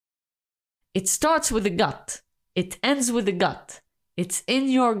It starts with the gut. It ends with the gut. It's in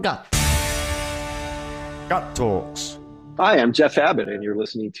your gut. Gut Talks. Hi, I'm Jeff Abbott, and you're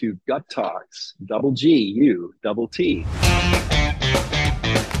listening to Gut Talks, double G, U, double T.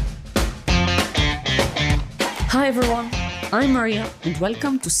 Hi everyone, I'm Maria, and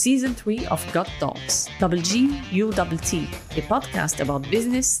welcome to Season 3 of Gut Talks, double G, U, double T, a podcast about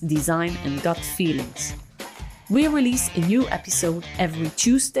business, design, and gut feelings. We release a new episode every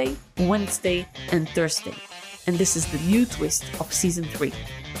Tuesday, Wednesday, and Thursday, and this is the new twist of Season 3.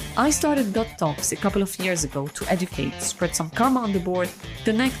 I started Gut Talks a couple of years ago to educate, spread some karma on the board,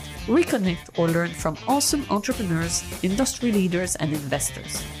 connect, reconnect, or learn from awesome entrepreneurs, industry leaders, and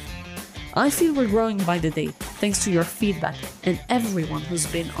investors. I feel we're growing by the day thanks to your feedback and everyone who's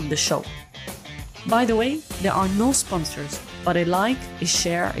been on the show. By the way, there are no sponsors, but a like, a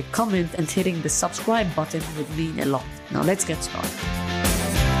share, a comment, and hitting the subscribe button would mean a lot. Now let's get started.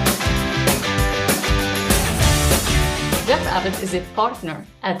 Jeff Abbott is a partner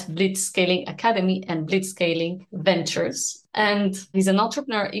at Blitzscaling Academy and Blitzscaling Ventures. And he's an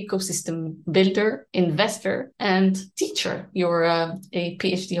entrepreneur, ecosystem builder, investor, and teacher. You're a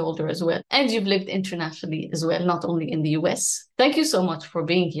PhD holder as well. And you've lived internationally as well, not only in the US. Thank you so much for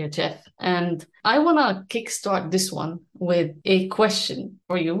being here, Jeff. And I want to kickstart this one with a question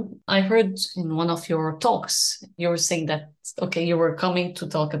for you. I heard in one of your talks, you were saying that, okay, you were coming to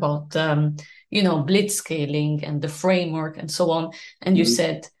talk about blitzscaling and the framework and so on. And you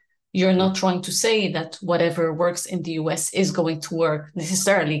said, you're not trying to say that whatever works in the US is going to work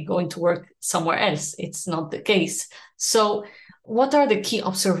necessarily going to work somewhere else. It's not the case. So what are the key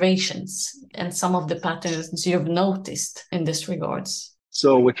observations and some of the patterns you've noticed in this regards?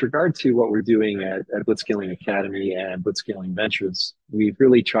 So with regard to what we're doing at Blitzscaling Academy and Blitzscaling Ventures, we've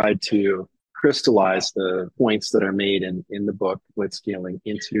really tried to crystallize the points that are made in the book, Blitzscaling,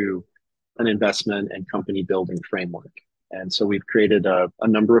 into an investment and company building framework. And so we've created a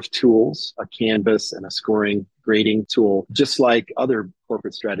number of tools, a canvas and a scoring grading tool, just like other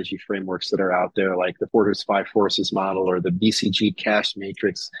corporate strategy frameworks that are out there, like the Porter's Five Forces model or the BCG cash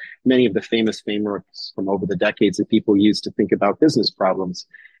matrix, many of the famous frameworks from over the decades that people use to think about business problems.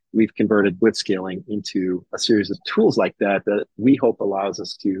 We've converted blitzscaling into a series of tools like that we hope allows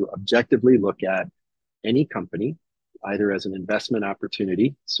us to objectively look at any company, either as an investment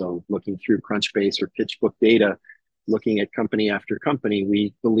opportunity, so looking through Crunchbase or PitchBook data, looking at company after company,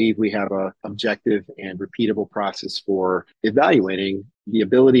 we believe we have an objective and repeatable process for evaluating the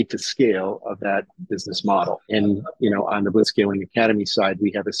ability to scale of that business model. And, on the Blitzscaling Academy side,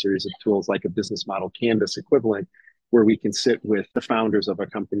 we have a series of tools like a business model canvas equivalent, where we can sit with the founders of a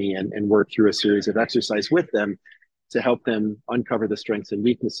company and work through a series of exercises with them to help them uncover the strengths and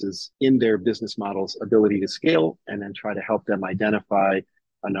weaknesses in their business model's ability to scale, and then try to help them identify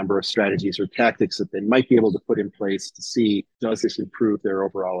a number of strategies or tactics that they might be able to put in place to see, does this improve their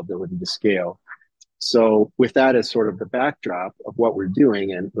overall ability to scale? So with that as sort of the backdrop of what we're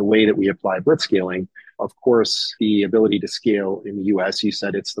doing and the way that we apply blitzscaling, of course, the ability to scale in the US, you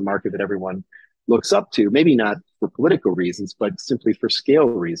said it's the market that everyone looks up to, maybe not for political reasons, but simply for scale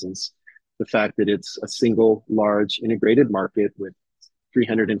reasons. The fact that it's a single large integrated market with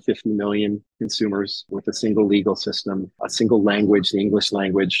 350 million consumers with a single legal system, a single language, the English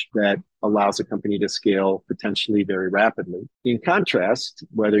language, that allows a company to scale potentially very rapidly. In contrast,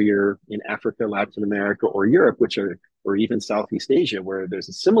 whether you're in Africa, Latin America, or Europe, or even Southeast Asia, where there's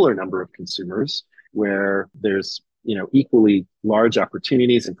a similar number of consumers, where there's equally large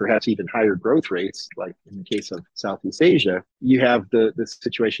opportunities and perhaps even higher growth rates, like in the case of Southeast Asia, you have the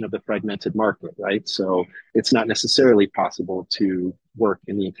situation of the fragmented market, right? So it's not necessarily possible to work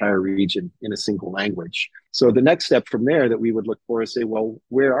in the entire region in a single language. So the next step from there that we would look for is say, well,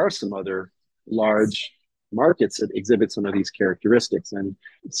 where are some other large markets that exhibit some of these characteristics? And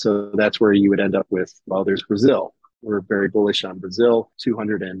so that's where you would end up with, well, there's Brazil. We're very bullish on Brazil,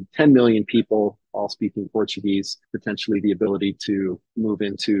 210 million people, all speaking Portuguese, potentially the ability to move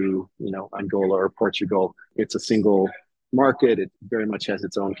into, Angola or Portugal. It's a single market. It very much has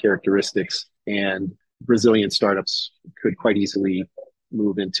its own characteristics, and Brazilian startups could quite easily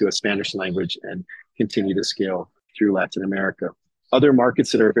move into a Spanish language and continue to scale through Latin America. Other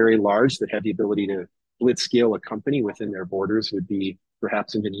markets that are very large that have the ability to blitz scale a company within their borders would be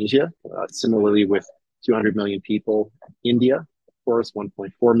perhaps Indonesia, similarly with 200 million people. India, of course,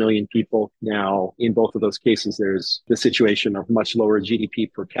 1.4 million people. Now, in both of those cases, there's the situation of much lower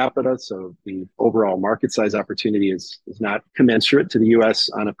GDP per capita. So the overall market size opportunity is not commensurate to the US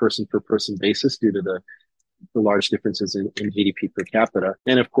on a person per person basis due to the large differences in GDP per capita.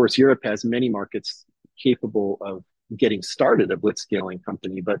 And of course, Europe has many markets capable of getting started a blitzscaling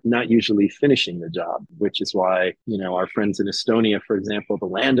company, but not usually finishing the job, which is why, our friends in Estonia, for example, the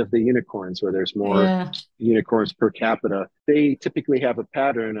land of the unicorns, where there's more Yeah. unicorns per capita, they typically have a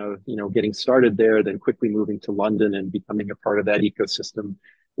pattern of, getting started there, then quickly moving to London and becoming a part of that ecosystem,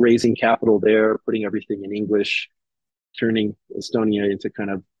 raising capital there, putting everything in English, turning Estonia into kind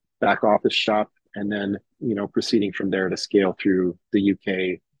of back office shop, and then, proceeding from there to scale through the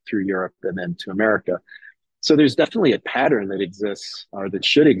UK, through Europe, and then to America. So there's definitely a pattern that exists, or that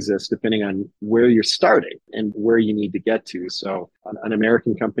should exist, depending on where you're starting and where you need to get to. So an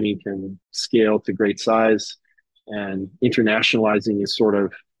American company can scale to great size, and internationalizing is sort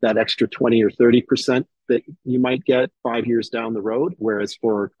of that extra 20 or 30% that you might get 5 years down the road. Whereas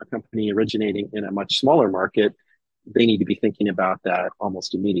for a company originating in a much smaller market, they need to be thinking about that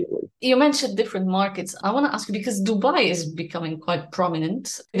almost immediately. You mentioned different markets. I want to ask you, because Dubai is becoming quite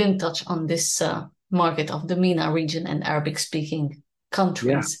prominent. We didn't touch on this market of the MENA region and Arabic speaking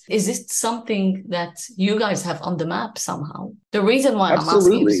countries. Yeah. Is it something that you guys have on the map somehow? The reason why I'm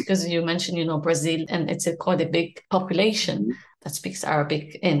asking is because you mentioned, Brazil, and it's quite a big population that speaks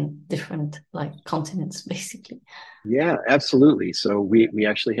Arabic in different continents, basically. Yeah, absolutely. So we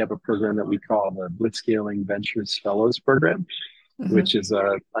actually have a program that we call the Blitzscaling Ventures Fellows Program, which is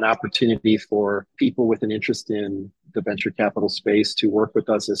an opportunity for people with an interest in the venture capital space to work with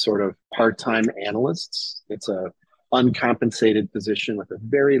us as sort of part-time analysts. It's a uncompensated position with a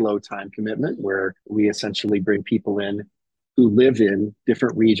very low time commitment, where we essentially bring people in who live in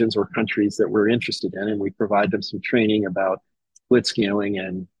different regions or countries that we're interested in, and we provide them some training about blitzscaling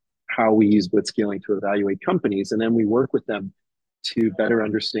and how we use blitzscaling to evaluate companies. And then we work with them to better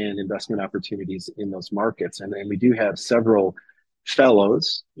understand investment opportunities in those markets. And we do have several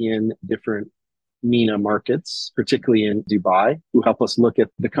fellows in different MENA markets, particularly in Dubai, who help us look at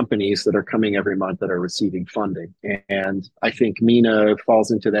the companies that are coming every month that are receiving funding. And I think MENA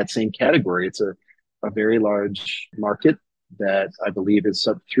falls into that same category. It's a very large market that I believe is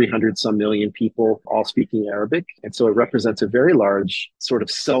 300 some million people all speaking Arabic. And so it represents a very large sort of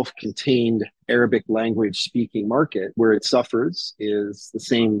self-contained Arabic language speaking market. Where it suffers is the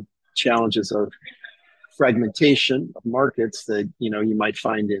same challenges of fragmentation of markets that, you might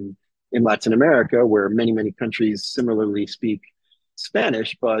find in Latin America, where many countries similarly speak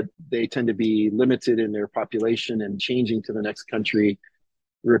Spanish, but they tend to be limited in their population, and changing to the next country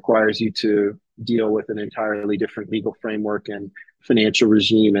requires you to deal with an entirely different legal framework and financial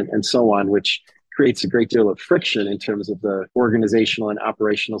regime and so on, which creates a great deal of friction in terms of the organizational and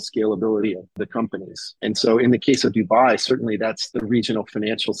operational scalability of the companies. And so in the case of Dubai, certainly that's the regional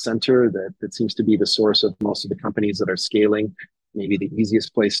financial center that seems to be the source of most of the companies that are scaling. Maybe the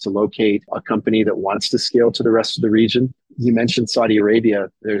easiest place to locate a company that wants to scale to the rest of the region. You mentioned Saudi Arabia.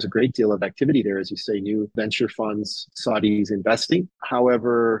 There's a great deal of activity there, as you say, new venture funds, Saudis investing.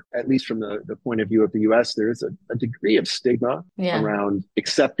 However, at least from the point of view of the US, there is a degree of stigma around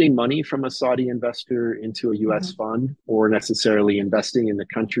accepting money from a Saudi investor into a US fund, or necessarily investing in the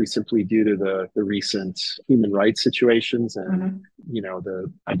country simply due to the recent human rights situations and,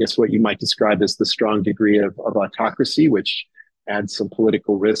 I guess what you might describe as the strong degree of autocracy, which adds some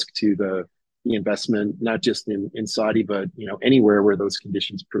political risk to the investment, not just in Saudi, but anywhere where those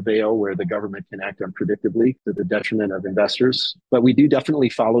conditions prevail, where the government can act unpredictably to the detriment of investors. But we do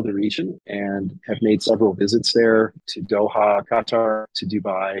definitely follow the region and have made several visits there, to Doha, Qatar, to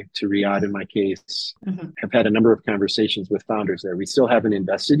Dubai, to Riyadh in my case. Have had a number of conversations with founders there. We still haven't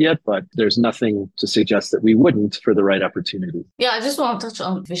invested yet, but there's nothing to suggest that we wouldn't for the right opportunity. Yeah, I just want to touch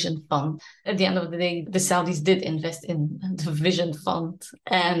on Vision Fund. At the end of the day, the Saudis did invest in the Vision Fund,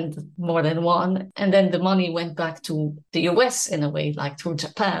 and more than one. And then the money went back to the US in a way, like through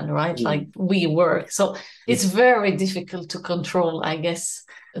Japan, right? Like we work. So it's very difficult to control, I guess,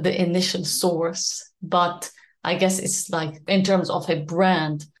 the initial source. But I guess it's like in terms of a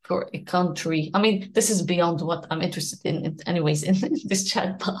brand for a country. I mean, this is beyond what I'm interested in anyways, in this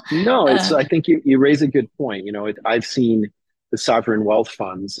chat. But, no, I think you raise a good point. I've seen the sovereign wealth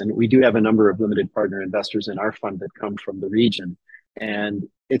funds, and we do have a number of limited partner investors in our fund that come from the region. And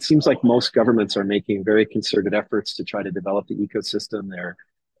it seems like most governments are making very concerted efforts to try to develop the ecosystem. They're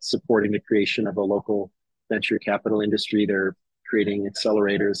supporting the creation of a local venture capital industry. They're creating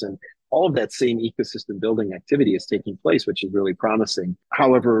accelerators, and all of that same ecosystem building activity is taking place, which is really promising.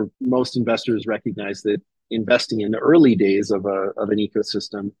 However, most investors recognize that investing in the early days of an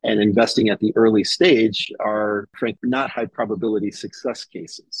ecosystem and investing at the early stage are, frankly, not high probability success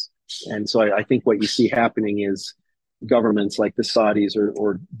cases. And so I think what you see happening is governments like the Saudis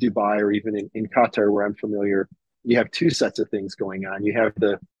or Dubai, or even in Qatar, where I'm familiar, you have two sets of things going on. You have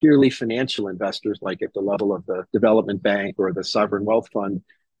the purely financial investors, like at the level of the development bank or the sovereign wealth fund,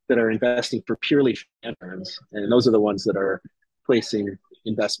 that are investing for purely returns. And those are the ones that are placing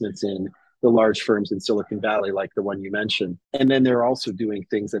investments in the large firms in Silicon Valley, like the one you mentioned. And then they're also doing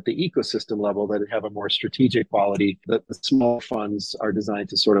things at the ecosystem level that have a more strategic quality. The small funds are designed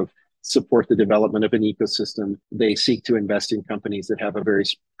to sort of support the development of an ecosystem. They seek to invest in companies that have a very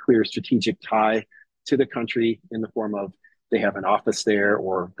clear strategic tie to the country in the form of they have an office there,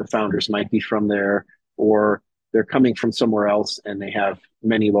 or the founders might be from there, or they're coming from somewhere else and they have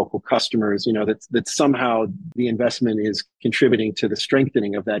many local customers, that somehow the investment is contributing to the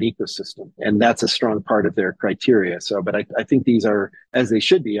strengthening of that ecosystem. And that's a strong part of their criteria. So, but I think these are, as they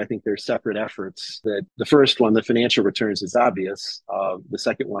should be, I think they're separate efforts. That the first one, the financial returns, is obvious. The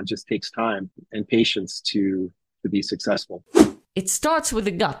second one just takes time and patience to be successful. It starts with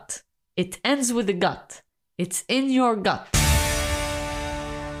the gut. It ends with the gut. It's in your gut.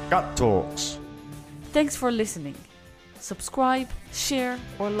 Gut Talks. Thanks for listening. Subscribe, share,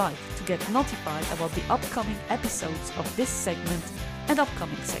 or like to get notified about the upcoming episodes of this segment and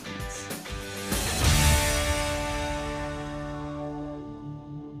upcoming segments.